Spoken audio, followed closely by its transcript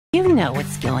You know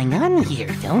what's going on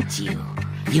here, don't you?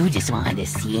 You just want to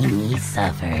see me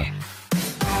suffer.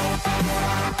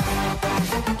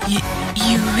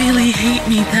 You really hate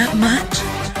me that much?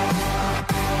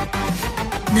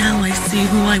 Now I see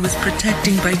who I was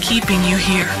protecting by keeping you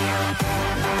here.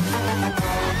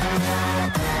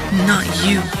 Not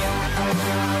you,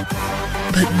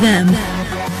 but them.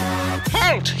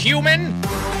 Halt, human!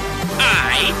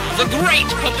 I, the Great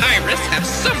Papyrus, have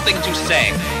something to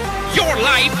say. Your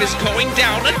life is going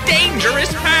down a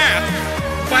dangerous path.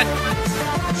 But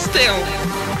still,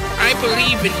 I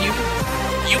believe in you.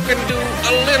 You can do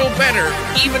a little better,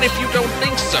 even if you don't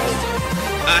think so.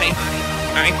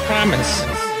 I promise.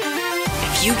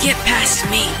 If you get past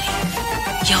me,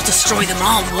 you'll destroy them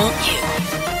all, won't you?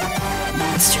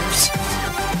 Monsters,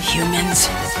 humans,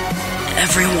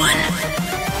 everyone.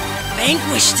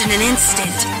 Vanquished in an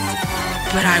instant.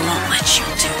 But I won't let you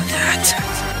do that.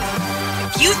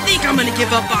 If you think I'm gonna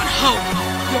give up on hope,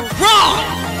 you're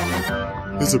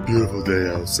wrong! It's a beautiful day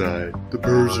outside. The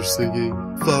birds are singing,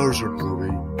 flowers are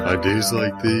blooming. On days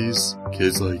like these,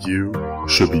 kids like you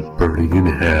should be burning in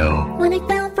hell. When I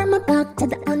fell from above to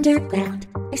the underground,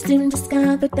 I soon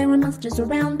discovered there were monsters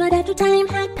around. But after time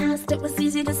had passed, it was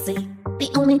easy to see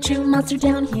the only true monster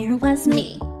down here was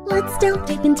me. Let's delve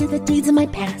deep into the deeds of my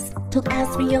past. Told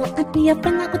as real, I'd be a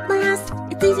friend that would last.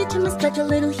 It's easy to misjudge a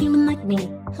little human like me,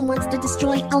 who wants to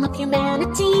destroy all of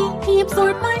humanity. He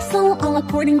absorbed my soul all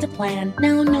according to plan.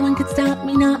 Now no one could stop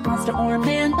me, not monster or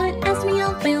man. But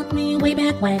Asriel failed me way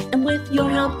back when, and with your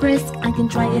help, Brisk, I can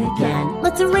try it again.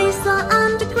 Let's erase the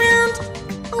underground,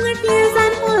 all our fears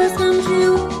and horrors come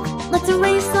true. Let's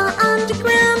erase the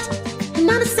underground, and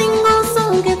not a single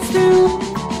soul gets through.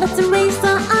 Let's erase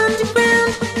the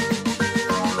underground.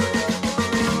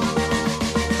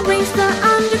 Erase the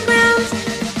underground.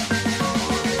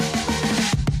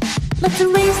 Let's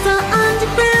erase the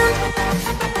underground.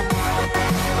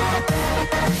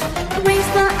 Erase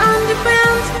the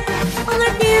underground. All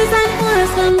our fears and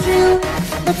horrors come true.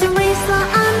 Let's erase the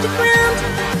underground.